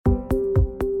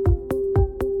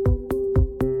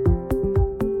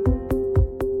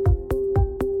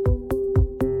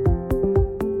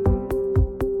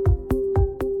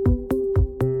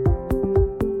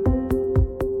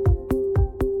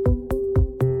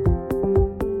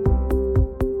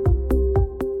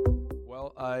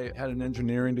had an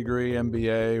engineering degree,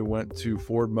 MBA, went to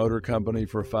Ford Motor Company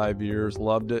for 5 years,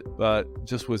 loved it, but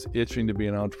just was itching to be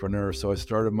an entrepreneur. So I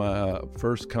started my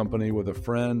first company with a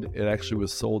friend. It actually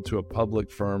was sold to a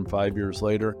public firm 5 years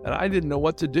later, and I didn't know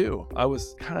what to do. I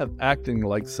was kind of acting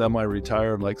like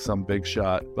semi-retired, like some big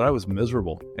shot, but I was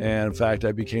miserable. And in fact,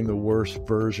 I became the worst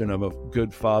version of a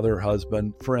good father,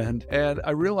 husband, friend. And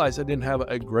I realized I didn't have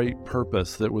a great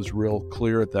purpose that was real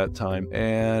clear at that time.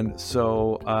 And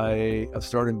so I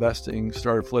started investing,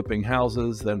 started flipping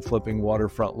houses, then flipping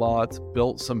waterfront lots,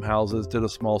 built some houses, did a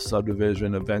small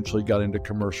subdivision, eventually got into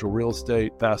commercial real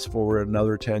estate. Fast forward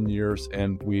another 10 years,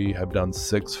 and we have done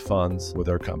 6 funds with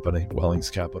our company,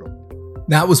 Wellings Capital.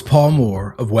 That was Paul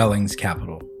Moore of Wellings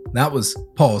Capital. That was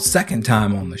Paul's second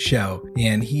time on the show,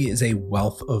 and he is a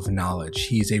wealth of knowledge.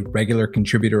 He's a regular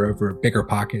contributor over at Bigger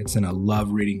Pockets, and I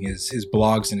love reading his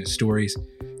blogs and his stories.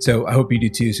 So I hope you do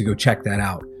too, so go check that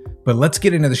out. But let's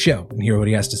get into the show and hear what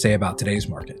he has to say about today's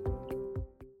market.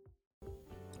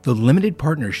 The limited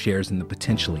partner shares in the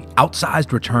potentially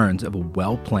outsized returns of a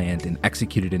well-planned and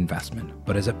executed investment,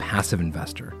 but as a passive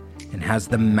investor, and has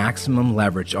the maximum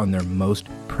leverage on their most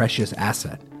precious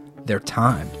asset, their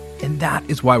time. And that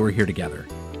is why we're here together.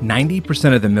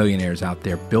 90% of the millionaires out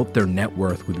there built their net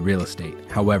worth with real estate.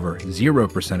 However,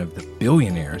 0% of the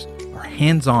billionaires are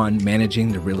hands-on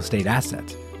managing the real estate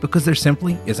assets because there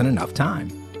simply isn't enough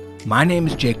time. My name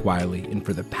is Jake Wiley, and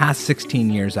for the past 16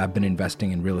 years, I've been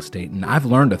investing in real estate, and I've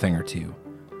learned a thing or two.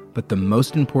 But the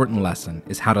most important lesson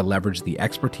is how to leverage the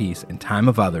expertise and time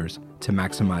of others to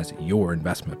maximize your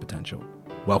investment potential.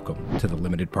 Welcome to the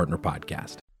Limited Partner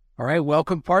Podcast. All right,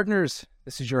 welcome partners.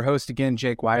 This is your host again,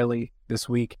 Jake Wiley. This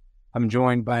week, I'm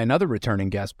joined by another returning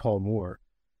guest, Paul Moore.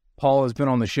 Paul has been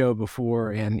on the show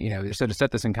before, and so to set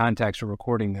this in context, we're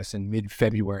recording this in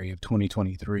mid-February of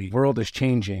 2023. The world is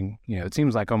changing. It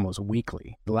seems like almost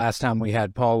weekly. The last time we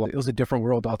had Paul, it was a different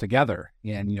world altogether.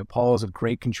 And Paul is a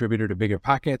great contributor to Bigger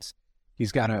Pockets.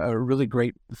 He's got a really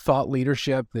great thought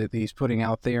leadership that he's putting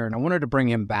out there, and I wanted to bring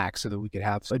him back so that we could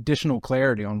have additional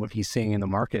clarity on what he's seeing in the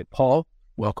market. Paul,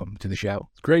 welcome to the show.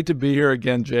 It's great to be here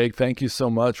again, Jake. Thank you so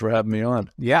much for having me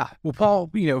on. Yeah. Well, Paul,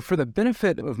 for the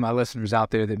benefit of my listeners out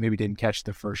there that maybe didn't catch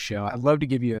the first show, I'd love to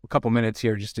give you a couple minutes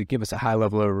here just to give us a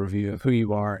high-level overview of who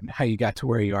you are and how you got to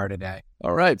where you are today.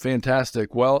 All right,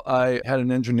 fantastic. Well, I had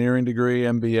an engineering degree,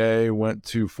 MBA, went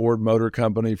to Ford Motor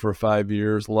Company for 5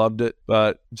 years, loved it,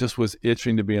 but just was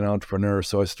itching to be an entrepreneur.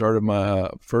 So I started my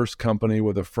first company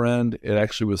with a friend. It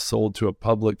actually was sold to a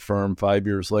public firm 5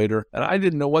 years later, and I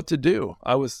didn't know what to do.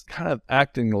 I was kind of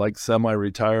acting like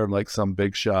semi-retired, like some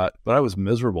big shot, but I was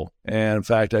miserable. And in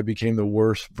fact, I became the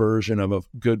worst version of a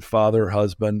good father,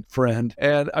 husband, friend.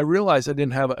 And I realized I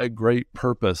didn't have a great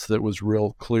purpose that was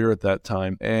real clear at that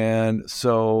time. And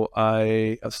so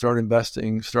I started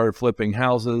investing, started flipping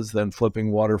houses, then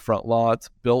flipping waterfront lots,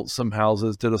 built some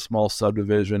houses, did a small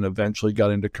subdivision, eventually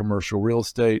got into commercial real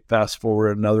estate. Fast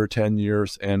forward another 10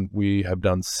 years, and we have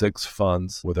done 6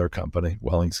 funds with our company,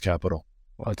 Wellings Capital.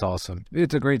 Well, that's awesome.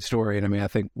 It's a great story. And I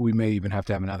think we may even have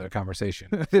to have another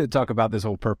conversation to talk about this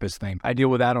whole purpose thing. I deal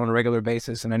with that on a regular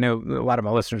basis. And I know a lot of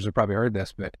my listeners have probably heard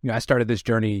this, but I started this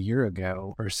journey a year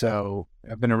ago or so.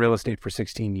 I've been in real estate for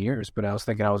 16 years, but I was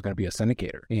thinking I was going to be a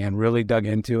syndicator and really dug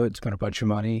into it, spent a bunch of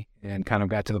money, and kind of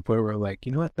got to the point where like,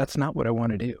 you know what, that's not what I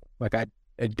want to do. Like, I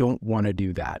don't want to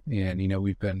do that. And,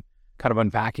 we've been kind of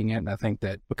unpacking it. And I think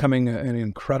that becoming an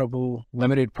incredible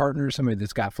limited partner, somebody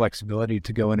that's got flexibility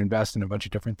to go and invest in a bunch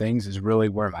of different things is really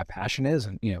where my passion is,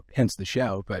 and, hence the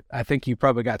show. But I think you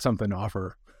probably got something to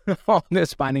offer on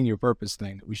this finding your purpose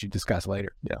thing that we should discuss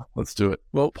later. Yeah, let's do it.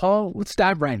 Well, Paul, let's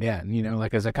dive right in.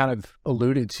 Like as I kind of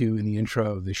alluded to in the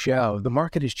intro of the show, the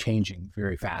market is changing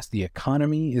very fast. The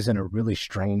economy is in a really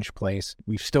strange place.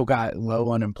 We've still got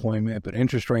low unemployment, but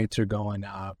interest rates are going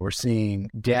up. We're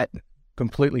seeing debt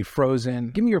completely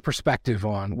frozen. Give me your perspective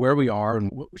on where we are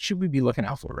and what should we be looking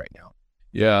out for right now?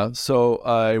 Yeah, so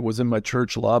I was in my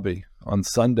church lobby on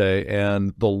Sunday,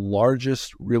 and the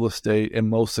largest real estate and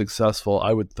most successful,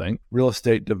 I would think, real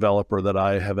estate developer that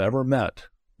I have ever met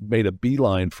made a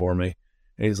beeline for me.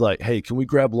 And he's like, hey, can we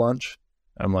grab lunch?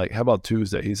 I'm like, how about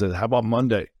Tuesday? He said, how about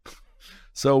Monday?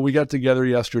 So we got together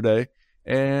yesterday,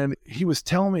 and he was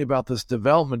telling me about this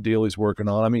development deal he's working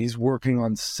on. I mean, he's working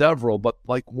on several, but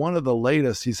like one of the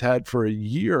latest he's had for a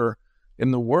year in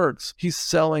the works,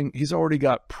 he's already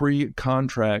got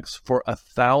pre-contracts for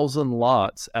 1,000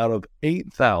 lots out of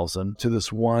 8,000 to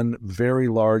this one very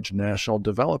large national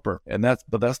developer.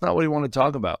 But that's not what he wanted to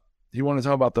talk about. He wanted to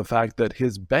talk about the fact that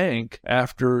his bank,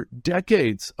 after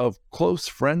decades of close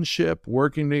friendship,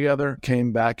 working together,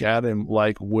 came back at him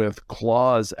like with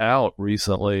claws out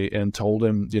recently and told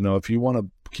him, if you want to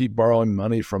keep borrowing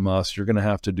money from us. You're going to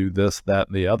have to do this, that,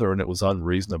 and the other. And it was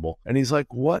unreasonable. And he's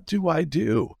like, what do I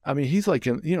do? I mean, he's like,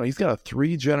 he's got a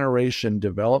 3-generation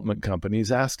development company.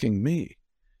 He's asking me,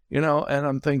 and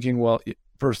I'm thinking, well,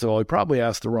 first of all, he probably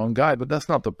asked the wrong guy, but that's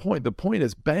not the point. The point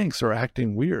is banks are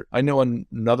acting weird. I know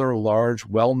another large,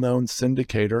 well-known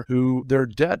syndicator who their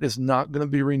debt is not going to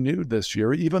be renewed this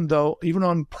year, even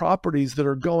on properties that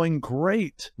are going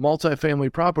great,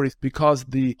 multifamily properties, because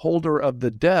the holder of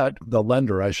the debt, the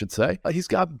lender, I should say, he's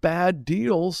got bad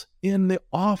deals in the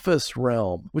office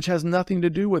realm, which has nothing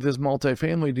to do with his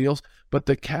multifamily deals, but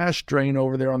the cash drain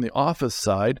over there on the office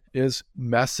side is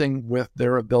messing with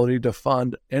their ability to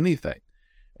fund anything.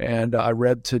 And I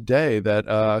read today that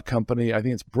a company, I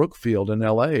think it's Brookfield in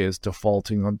LA, is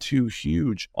defaulting on 2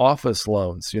 huge office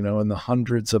loans, in the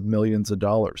hundreds of millions of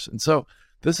dollars. And so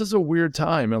this is a weird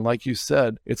time. And like you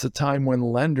said, it's a time when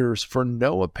lenders, for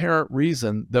no apparent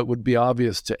reason that would be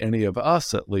obvious to any of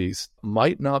us at least,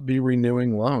 might not be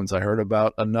renewing loans. I heard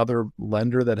about another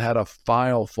lender that had a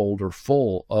file folder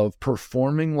full of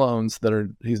performing loans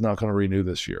that he's not going to renew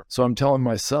this year. So I'm telling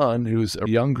my son, who's a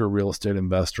younger real estate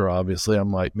investor, obviously,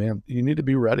 I'm like, man, you need to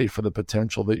be ready for the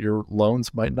potential that your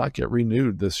loans might not get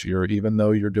renewed this year, even though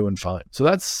you're doing fine. So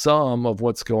that's some of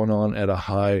what's going on at a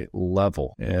high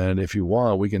level. And if you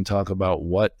want, we can talk about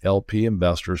what LP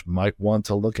investors might want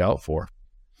to look out for.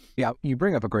 Yeah, you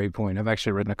bring up a great point. I've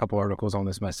actually written a couple articles on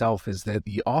this myself, is that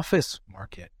the office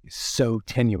market is so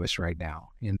tenuous right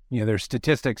now. And, there's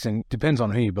statistics, and depends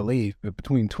on who you believe, but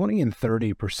between 20 and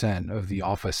 30% of the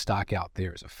office stock out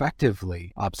there is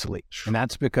effectively obsolete. And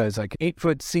that's because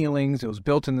 8-foot ceilings, it was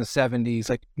built in the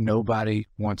 70s, nobody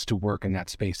wants to work in that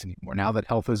space anymore. Now that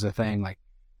health is a thing,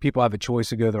 people have a choice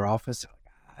to go to their office.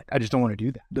 I just don't want to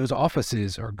do that. Those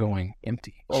offices are going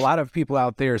empty. A lot of people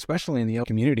out there, especially in the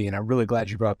community, and I'm really glad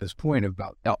you brought up this point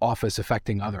about office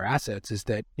affecting other assets, is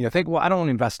that, think, well, I don't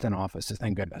invest in offices,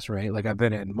 thank goodness, right? I've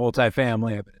been in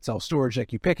multifamily, I've been in self-storage,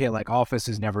 you pick it, office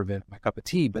has never been my cup of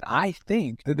tea. But I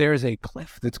think that there is a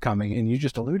cliff that's coming, and you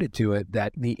just alluded to it,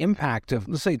 that the impact of,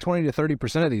 let's say, 20 to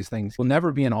 30% of these things will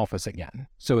never be an office again.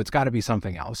 So it's got to be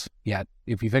something else. Yet,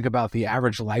 if you think about the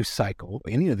average life cycle,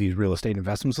 any of these real estate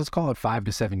investments, let's call it 5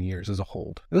 to 7 years as a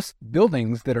hold. Those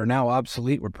buildings that are now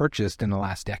obsolete were purchased in the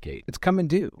last decade. It's come and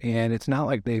due. And it's not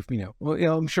like they've,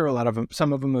 I'm sure a lot of them,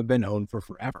 some of them have been owned for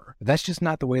forever. But that's just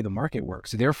not the way the market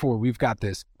works. Therefore, we've got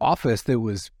this office that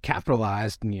was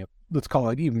capitalized and, let's call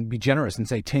it, even be generous and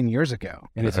say 10 years ago,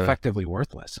 and it's effectively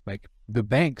worthless. The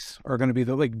banks are going to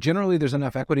be generally there's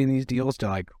enough equity in these deals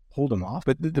to hold them off,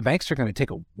 but the banks are going to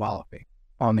take a walloping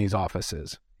on these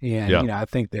offices. And, I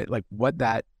think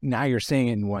that now you're seeing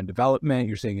it in one development,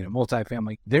 you're seeing it in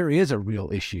multifamily. There is a real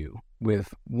issue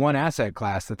with one asset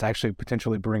class that's actually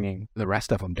potentially bringing the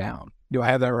rest of them down. Do I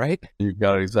have that right? You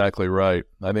got it exactly right.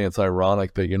 I think it's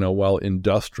ironic that, while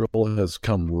industrial has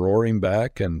come roaring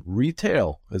back and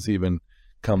retail has even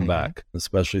come back,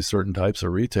 especially certain types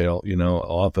of retail,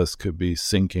 office could be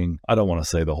sinking. I don't want to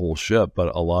say the whole ship,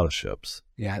 but a lot of ships.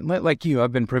 Yeah, like you,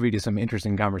 I've been privy to some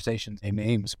interesting conversations and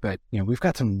names, but we've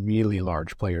got some really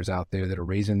large players out there that are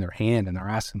raising their hand and they're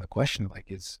asking the question,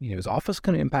 is office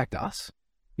going to impact us?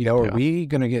 Are we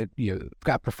going to get,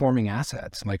 got performing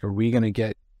assets? Are we going to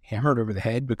get hammered over the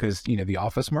head because, the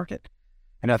office market?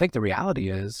 And I think the reality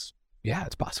is, yeah,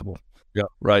 it's possible. Yeah,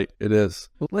 right. It is.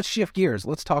 Well, let's shift gears.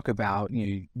 Let's talk about,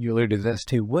 you alluded to this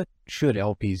too. What should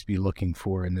LPs be looking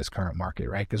for in this current market,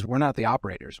 right? Because we're not the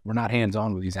operators. We're not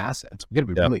hands-on with these assets. We got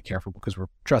to be really careful because we're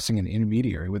trusting an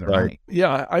intermediary with our money.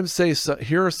 Yeah, I would say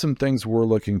here are some things we're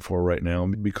looking for right now.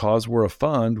 Because we're a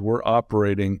fund, we're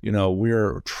operating,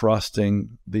 we're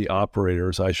trusting the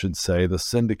operators, I should say, the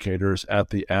syndicators at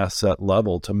the asset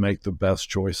level to make the best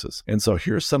choices. And so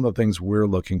here's some of the things we're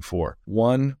looking for.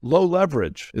 One, low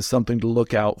leverage is something to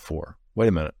look out for. Wait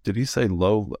a minute. Did he say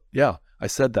low? Yeah, I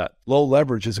said that. Low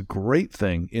leverage is a great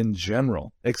thing in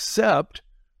general, except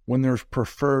when there's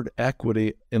preferred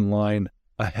equity in line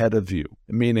ahead of you,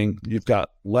 meaning you've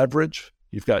got leverage,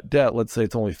 you've got debt. Let's say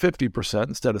it's only 50%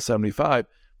 instead of 75,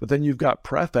 but then you've got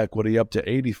pref equity up to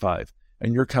 85,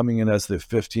 and you're coming in as the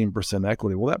 15%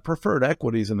 equity. Well, that preferred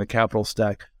equity is in the capital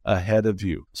stack ahead of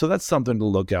you. So that's something to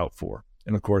look out for.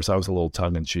 And of course, I was a little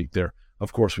tongue in cheek there.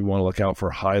 Of course, we want to look out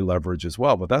for high leverage as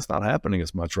well, but that's not happening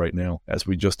as much right now, as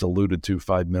we just alluded to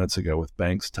 5 minutes ago with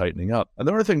banks tightening up.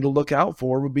 Another thing to look out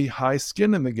for would be high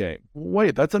skin in the game.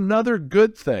 Wait, that's another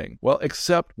good thing. Well,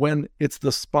 except when it's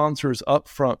the sponsor's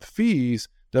upfront fees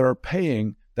that are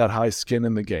paying that high skin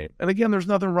in the game. And again, there's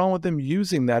nothing wrong with them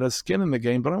using that as skin in the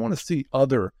game, but I want to see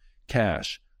other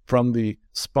cash from the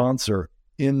sponsor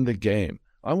in the game.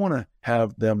 I want to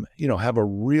have them, have a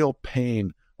real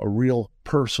pain a real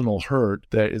personal hurt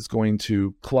that is going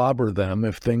to clobber them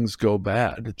if things go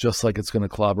bad, just like it's going to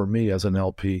clobber me as an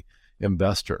LP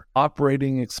investor.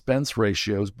 Operating expense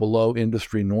ratios below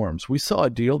industry norms. We saw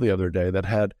a deal the other day that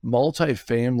had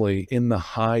multifamily in the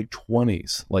high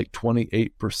 20s, like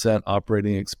 28%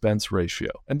 operating expense ratio.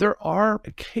 And there are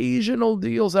occasional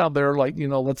deals out there, like,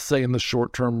 let's say in the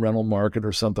short-term rental market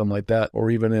or something like that, or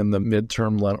even in the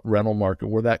mid-term rental market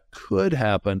where that could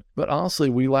happen. But honestly,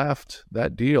 we laughed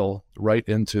that deal right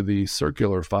into the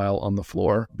circular file on the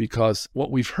floor, because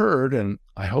what we've heard, and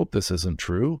I hope this isn't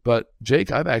true, but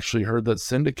Jake, I've actually heard that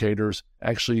syndicators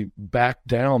actually back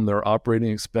down their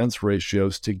operating expense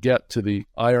ratios to get to the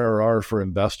IRR for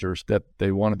investors that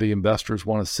the investors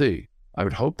want to see. I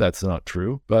would hope that's not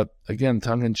true, but again,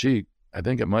 tongue in cheek, I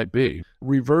think it might be.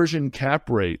 Reversion cap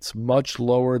rates much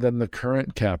lower than the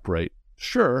current cap rate.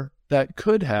 Sure, that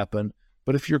could happen,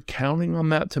 but if you're counting on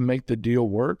that to make the deal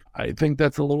work, I think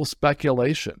that's a little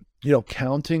speculation.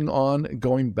 Counting on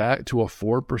going back to a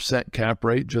 4% cap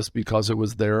rate just because it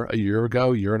was there a year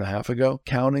and a half ago,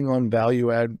 counting on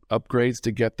value add upgrades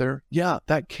to get there, yeah,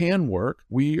 that can work.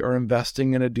 We are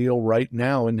investing in a deal right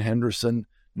now in Henderson,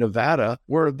 Nevada,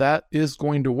 where that is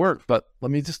going to work. But let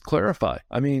me just clarify.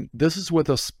 This is with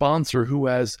a sponsor who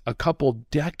has a couple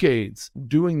decades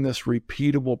doing this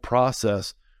repeatable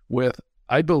process with,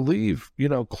 I believe,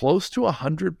 close to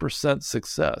 100%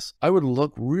 success. I would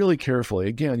look really carefully.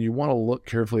 Again, you want to look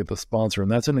carefully at the sponsor, and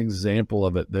that's an example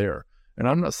of it there. And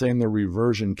I'm not saying the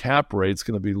reversion cap rate is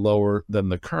going to be lower than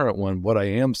the current one. What I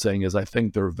am saying is I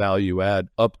think their value add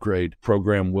upgrade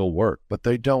program will work, but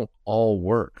they don't all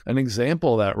work. An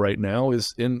example of that right now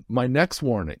is in my next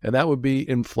warning, and that would be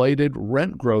inflated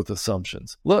rent growth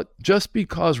assumptions. Look, just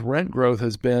because rent growth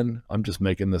has been, I'm just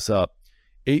making this up,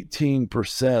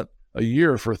 18% a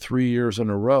year for 3 years in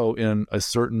a row in a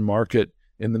certain market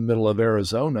in the middle of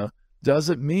Arizona,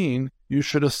 doesn't mean you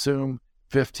should assume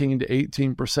 15 to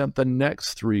 18% the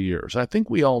next 3 years. I think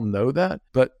we all know that,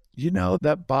 but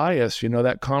that bias,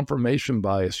 that confirmation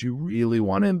bias, you really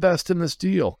want to invest in this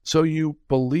deal. So you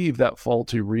believe that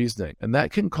faulty reasoning, and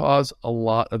that can cause a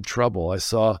lot of trouble. I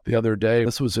saw the other day,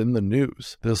 this was in the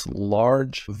news, this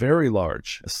large, very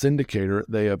large syndicator,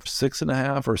 they have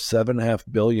 $6.5 or $7.5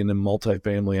 billion in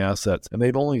multifamily assets. And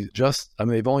they've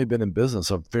only been in business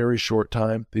a very short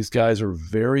time. These guys are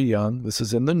very young. This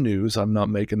is in the news. I'm not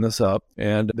making this up.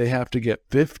 And they have to get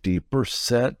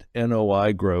 50%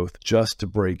 NOI growth just to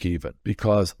break even,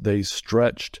 because they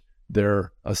stretched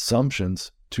their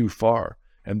assumptions too far.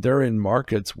 And they're in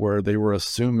markets where they were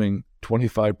assuming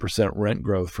 25% rent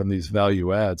growth from these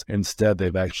value adds. Instead,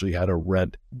 they've actually had a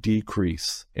rent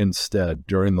decrease instead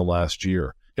during the last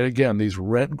year. And again, these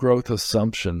rent growth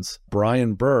assumptions,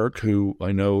 Brian Burke, who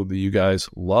I know that you guys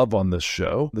love on this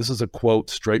show, this is a quote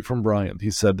straight from Brian.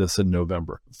 He said this in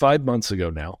November. 5 months ago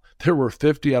now, there were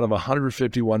 50 out of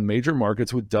 151 major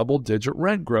markets with double-digit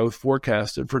rent growth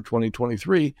forecasted for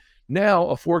 2023. Now,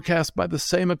 a forecast by the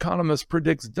same economist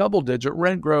predicts double-digit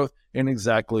rent growth in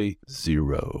exactly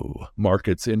 0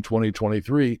 markets in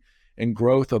 2023 and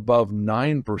growth above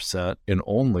 9% in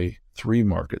only 3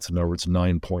 markets. In other words,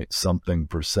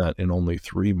 9-point-something% in only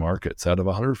 3 markets out of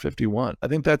 151. I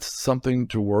think that's something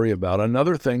to worry about.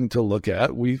 Another thing to look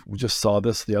at, we just saw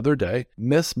this the other day,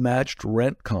 mismatched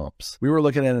rent comps. We were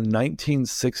looking at a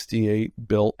 1968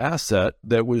 built asset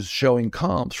that was showing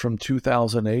comps from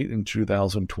 2008 and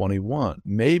 2021.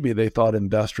 Maybe they thought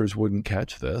investors wouldn't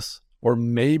catch this, or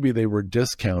maybe they were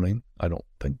discounting. I don't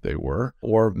think they were.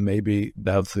 Or maybe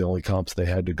that's the only comps they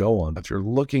had to go on. If you're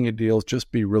looking at deals,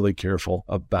 just be really careful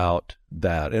about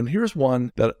that. And here's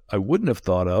one that I wouldn't have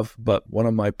thought of, but one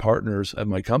of my partners at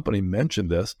my company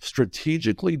mentioned this: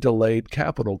 strategically delayed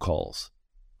capital calls.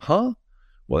 Huh?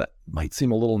 Well, that might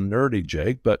seem a little nerdy,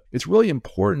 Jake, but it's really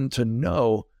important to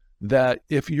know that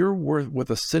if you're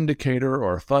with a syndicator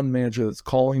or a fund manager that's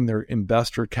calling their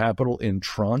investor capital in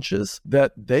tranches,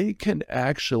 that they can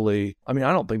actually, I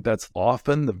don't think that's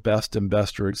often the best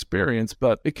investor experience,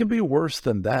 but it can be worse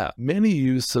than that. Many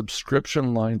use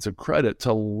subscription lines of credit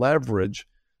to leverage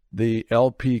the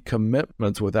LP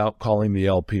commitments without calling the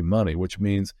LP money, which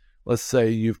means, let's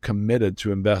say you've committed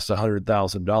to invest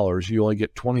 $100,000, you only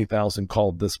get $20,000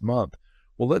 called this month.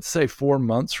 Well, let's say 4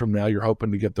 months from now, you're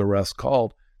hoping to get the rest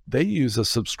called. They use a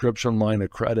subscription line of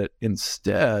credit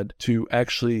instead to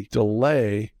actually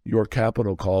delay your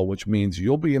capital call, which means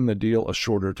you'll be in the deal a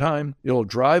shorter time. It'll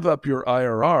drive up your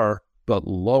IRR, but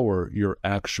lower your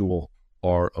actual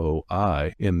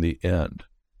ROI in the end.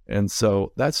 And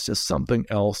so that's just something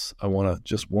else I want to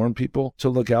just warn people to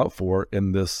look out for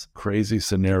in this crazy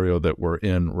scenario that we're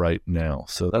in right now.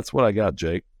 So that's what I got,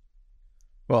 Jake.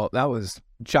 Well, that was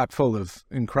chock full of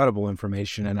incredible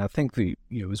information. And I think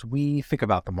as we think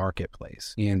about the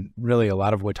marketplace, and really a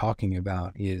lot of what we're talking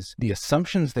about is the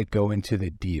assumptions that go into the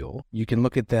deal. You can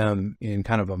look at them in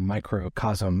kind of a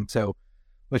microcosm. So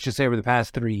let's just say over the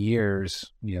past 3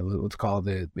 years, let's call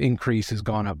the increase has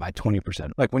gone up by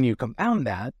 20%. Like when you compound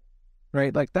that,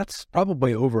 right? Like that's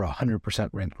probably over 100%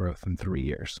 rent growth in 3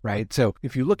 years, right? So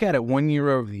if you look at it 1 year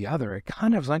over the other, it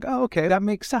kind of is like, oh, okay, that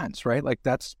makes sense, right? Like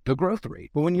that's the growth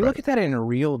rate. But when you look at that in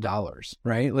real dollars,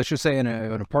 right? Let's just say an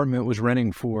apartment was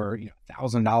renting for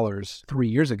 $1,000 3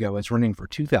 years ago, it's renting for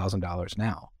 $2,000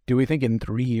 now. Do we think in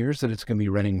 3 years that it's going to be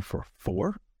renting for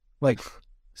 $4,000? Like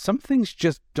some things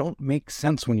just don't make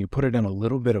sense when you put it in a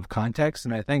little bit of context.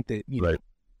 And I think that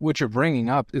what you're bringing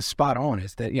up is spot on,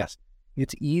 is that yes,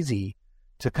 it's easy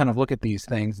to kind of look at these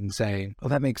things and say, oh,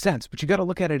 that makes sense. But you got to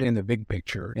look at it in the big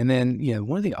picture. And then,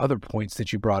 one of the other points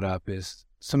that you brought up is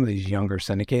some of these younger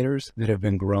syndicators that have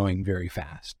been growing very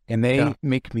fast. And they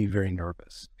make me very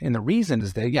nervous. And the reason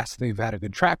is that, yes, they've had a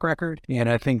good track record. And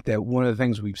I think that one of the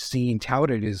things we've seen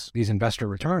touted is these investor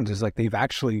returns is like they've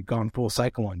actually gone full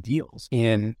cycle on deals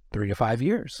in 3 to 5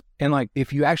 years. And like,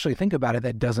 if you actually think about it,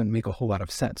 that doesn't make a whole lot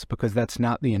of sense because that's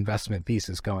not the investment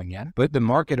thesis going in. But the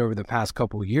market over the past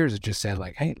couple of years has just said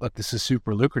like, hey, look, this is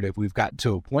super lucrative. We've got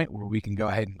to a point where we can go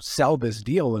ahead and sell this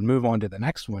deal and move on to the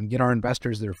next one, get our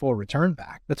investors their full return back.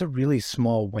 That's a really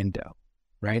small window,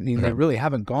 right? I mean, they really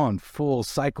haven't gone full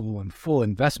cycle and full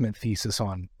investment thesis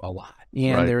on a lot.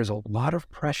 And there's a lot of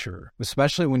pressure,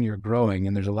 especially when you're growing,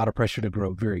 and there's a lot of pressure to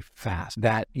grow very fast,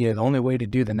 that the only way to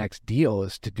do the next deal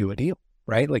is to do a deal,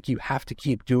 right? Like you have to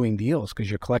keep doing deals because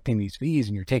you're collecting these fees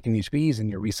and you're taking these fees and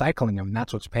you're recycling them. And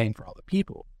that's what's paying for all the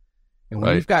people. And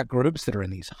when you've got groups that are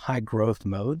in these high growth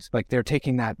modes, like they're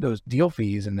taking those deal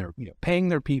fees and they're paying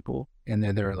their people, and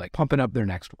then they're like pumping up their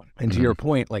next one. And to your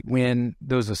point, like when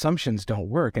those assumptions don't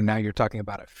work, and now you're talking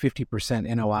about a 50%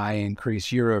 NOI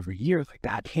increase year over year, like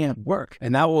that can't work.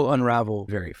 And that will unravel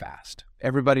very fast.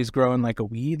 Everybody's growing like a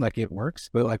weed, like it works.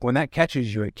 But like when that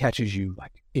catches you, it catches you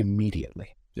like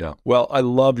immediately. Yeah. Well, I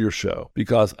love your show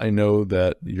because I know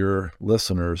that your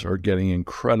listeners are getting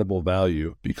incredible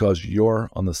value because you're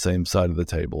on the same side of the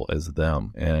table as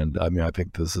them. And I mean, I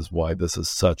think this is why this is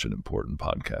such an important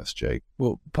podcast, Jake.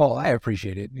 Well, Paul, I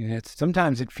appreciate it. And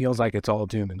sometimes it feels like it's all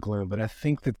doom and gloom, but I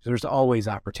think that there's always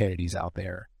opportunities out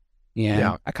there.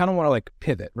 And I kind of want to like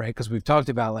pivot, right? Because we've talked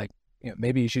about like,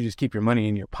 maybe you should just keep your money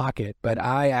in your pocket. But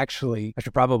I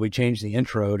should probably change the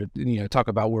intro to, talk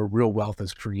about where real wealth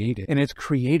is created. And it's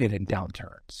created in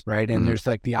downturns, right? And there's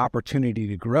like the opportunity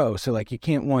to grow. So like you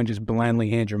can't just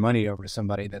blindly hand your money over to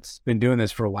somebody that's been doing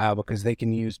this for a while because they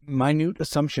can use minute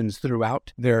assumptions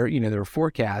throughout their, their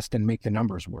forecast and make the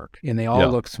numbers work. And they all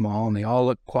look small and they all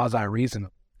look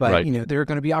quasi-reasonable. But, there are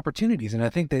going to be opportunities. And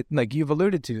I think that like you've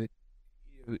alluded to it,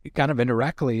 kind of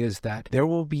indirectly, is that there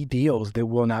will be deals that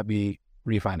will not be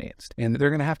refinanced and they're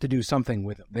going to have to do something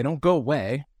with them. They don't go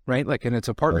away, right? Like in its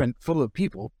apartment full of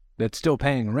people that's still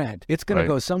paying rent, it's going to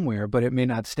go somewhere, but it may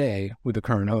not stay with the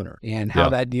current owner. And how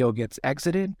that deal gets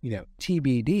exited,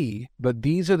 TBD. But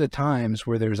these are the times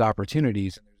where there's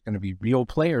opportunities. And there's going to be real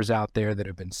players out there that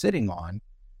have been sitting on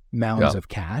mounds of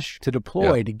cash to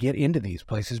deploy to get into these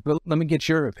places. But let me get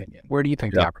your opinion. Where do you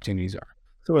think the opportunities are?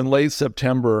 So in late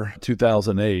September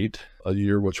 2008, a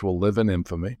year which will live in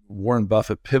infamy, Warren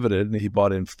Buffett pivoted and he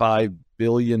bought in $5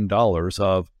 billion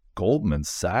of Goldman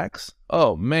Sachs.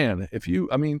 Oh man,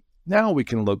 now we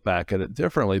can look back at it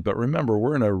differently, but remember,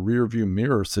 we're in a rearview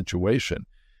mirror situation.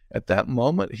 At that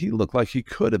moment, he looked like he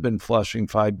could have been flushing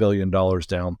 $5 billion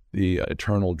down the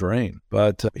eternal drain,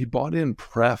 but he bought in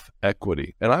pref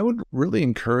equity. And I would really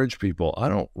encourage people, I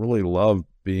don't really love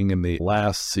being in the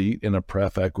last seat in a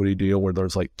pref equity deal where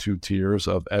there's like 2 tiers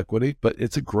of equity, but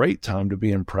it's a great time to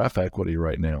be in pref equity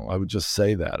right now. I would just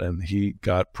say that. And he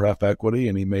got pref equity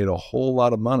and he made a whole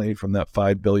lot of money from that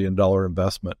 $5 billion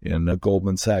investment in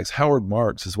Goldman Sachs. Howard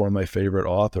Marks is one of my favorite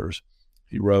authors.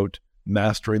 He wrote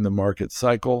Mastering the Market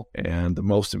Cycle and The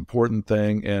Most Important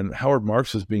Thing. And Howard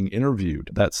Marks was being interviewed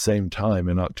that same time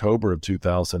in October of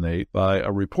 2008 by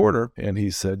a reporter. And he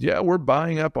said, we're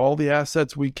buying up all the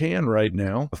assets we can right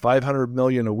now. $500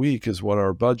 million a week is what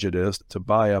our budget is to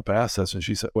buy up assets. And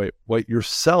she said, wait, you're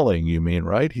selling, you mean,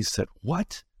 right? He said,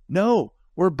 what? No,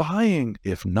 we're buying.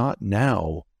 If not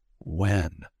now,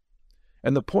 when?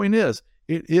 And the point is,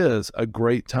 it is a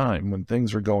great time when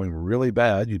things are going really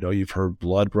bad. You've heard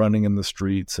blood running in the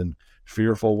streets and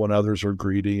fearful when others are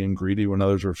greedy and greedy when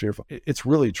others are fearful. It's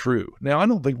really true. Now, I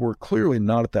don't think we're clearly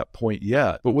not at that point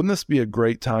yet, but wouldn't this be a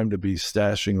great time to be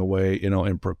stashing away,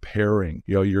 and preparing,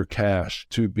 your cash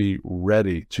to be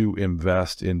ready to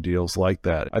invest in deals like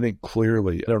that? I think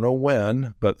clearly, I don't know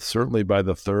when, but certainly by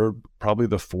the third, probably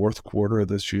the fourth quarter of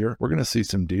this year, we're going to see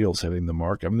some deals hitting the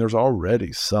market. I mean, there's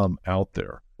already some out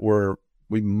there where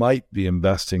we might be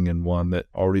investing in one that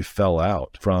already fell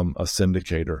out from a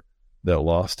syndicator that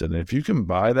lost it. And if you can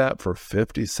buy that for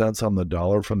 50 cents on the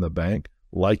dollar from the bank,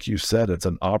 like you said, it's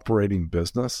an operating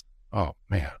business. Oh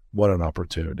man, what an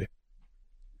opportunity.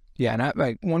 Yeah,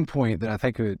 and one point that I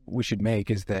think we should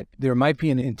make is that there might be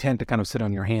an intent to kind of sit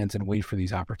on your hands and wait for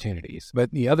these opportunities.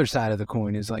 But the other side of the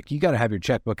coin is you got to have your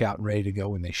checkbook out and ready to go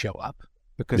when they show up,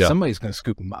 because somebody's going to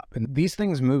scoop them up. And these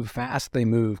things move fast, they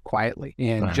move quietly.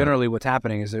 And generally what's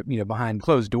happening is that, behind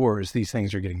closed doors, these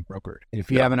things are getting brokered. And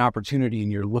if you have an opportunity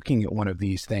and you're looking at one of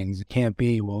these things, it can't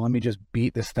be, well, let me just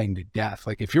beat this thing to death.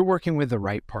 If you're working with the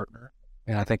right partner,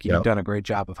 and I think you've done a great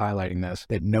job of highlighting this,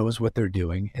 that knows what they're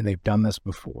doing and they've done this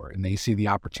before and they see the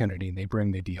opportunity and they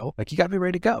bring the deal, you got to be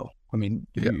ready to go. I mean,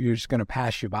 you're just going to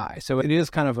pass you by. So it is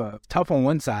kind of a tough on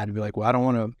one side to be well, I don't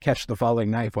want to catch the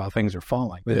falling knife while things are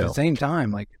falling. But at the same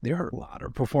time, there are a lot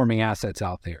of performing assets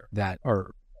out there that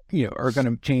are going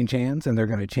to change hands, and they're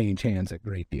going to change hands at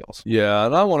great deals. Yeah,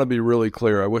 and I want to be really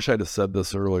clear. I wish I'd have said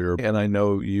this earlier, and I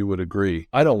know you would agree.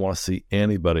 I don't want to see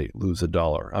anybody lose a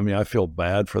dollar. I mean, I feel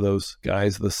bad for those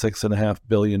guys, the $6.5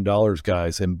 billion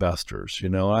guys, investors.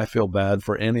 I feel bad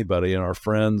for anybody and our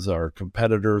friends, our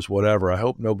competitors, whatever. I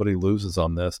hope nobody loses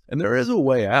on this. And there is a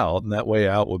way out, and that way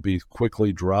out would be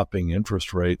quickly dropping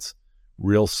interest rates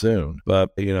real soon. But,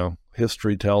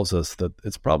 history tells us that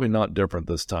it's probably not different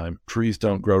this time. Trees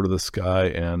don't grow to the sky,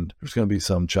 and there's going to be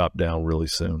some chopped down really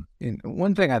soon. And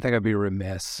one thing I think I'd be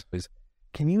remiss is,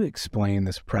 can you explain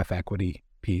this pref equity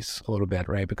piece a little bit,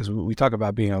 right? Because we talk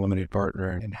about being a limited partner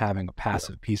and having a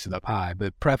passive piece of the pie,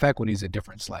 but pref equity is a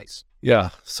different slice. Yeah.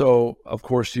 So, of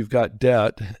course, you've got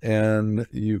debt and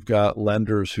you've got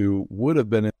lenders who would have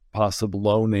been possibly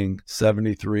loaning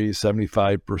 73,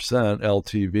 75%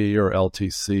 LTV or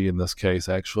LTC in this case,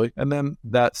 actually. And then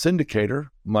that syndicator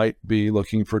might be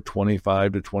looking for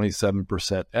 25 to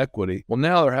 27% equity. Well,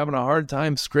 now they're having a hard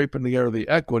time scraping together the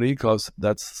equity because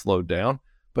that's slowed down.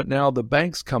 But now the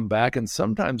banks come back and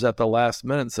sometimes at the last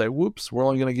minute say, whoops, we're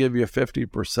only going to give you a 50%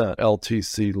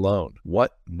 LTC loan.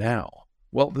 What now?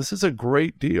 Well, this is a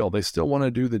great deal. They still want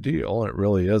to do the deal, and it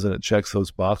really is, and it checks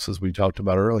those boxes we talked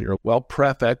about earlier. Well,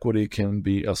 pref equity can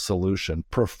be a solution.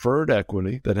 Preferred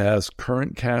equity that has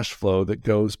current cash flow that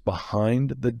goes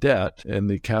behind the debt in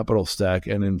the capital stack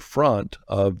and in front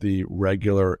of the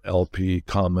regular LP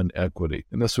common equity.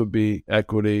 And this would be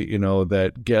equity,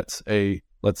 that gets a,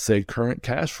 let's say, current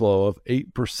cash flow of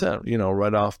 8%,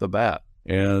 right off the bat.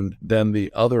 And then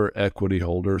the other equity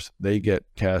holders, they get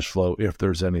cash flow if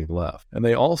there's any left. And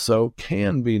they also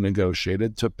can be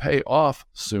negotiated to pay off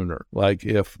sooner. Like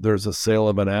if there's a sale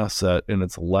of an asset and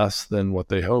it's less than what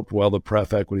they hoped, well, the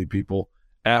pref equity people,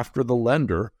 after the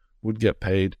lender, would get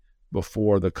paid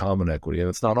before the common equity. And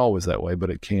it's not always that way, but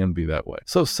it can be that way.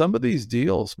 So some of these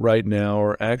deals right now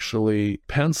are actually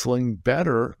penciling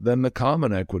better than the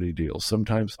common equity deals.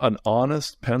 Sometimes an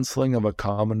honest penciling of a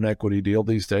common equity deal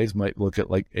these days might look at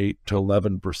 8 to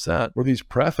 11%, where these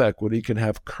pref equity can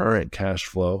have current cash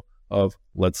flow of,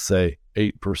 let's say,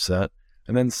 8%.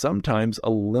 And then sometimes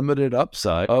a limited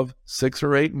upside of 6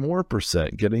 or 8 more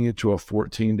percent, getting you to a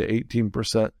 14 to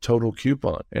 18% total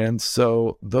coupon. And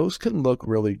so those can look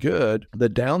really good. The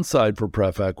downside for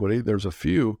pref equity, there's a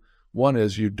few. One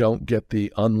is you don't get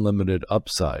the unlimited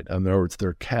upside. In other words,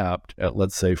 they're capped at,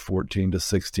 let's say, 14 to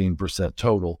 16%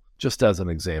 total, just as an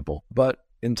example. But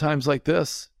in times like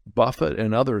this, Buffett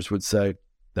and others would say,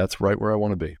 that's right where I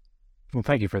want to be. Well,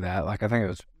 thank you for that. I think it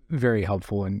was very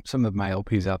helpful, and some of my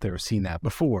LPs out there have seen that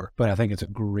before, but I think it's a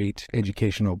great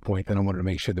educational point that I wanted to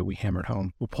make sure that we hammered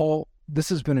home. Well, Paul, this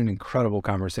has been an incredible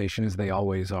conversation, as they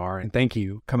always are, and thank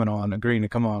you agreeing to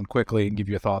come on quickly and give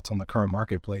your thoughts on the current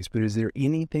marketplace. But is there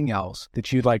anything else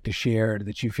that you'd like to share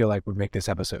that you feel like would make this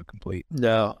episode complete?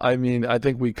 No, I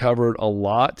think we covered a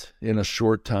lot in a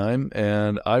short time,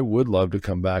 and I would love to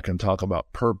come back and talk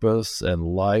about purpose and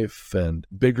life and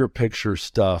bigger picture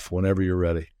stuff whenever you're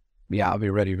ready. Yeah, I'll be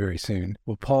ready very soon.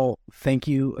 Well, Paul, thank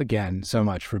you again so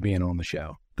much for being on the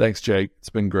show. Thanks, Jake. It's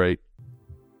been great.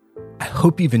 I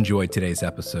hope you've enjoyed today's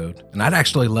episode, and I'd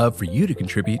actually love for you to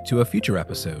contribute to a future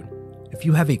episode. If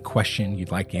you have a question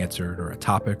you'd like answered or a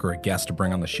topic or a guest to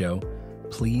bring on the show,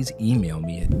 please email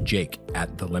me at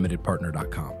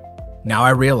jake@thelimitedpartner.com. Now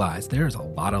I realize there's a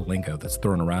lot of lingo that's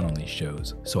thrown around on these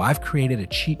shows, so I've created a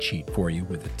cheat sheet for you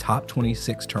with the top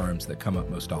 26 terms that come up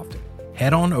most often.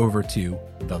 Head on over to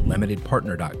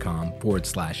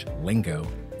thelimitedpartner.com/lingo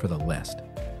for the list.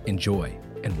 Enjoy,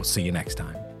 and we'll see you next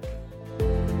time.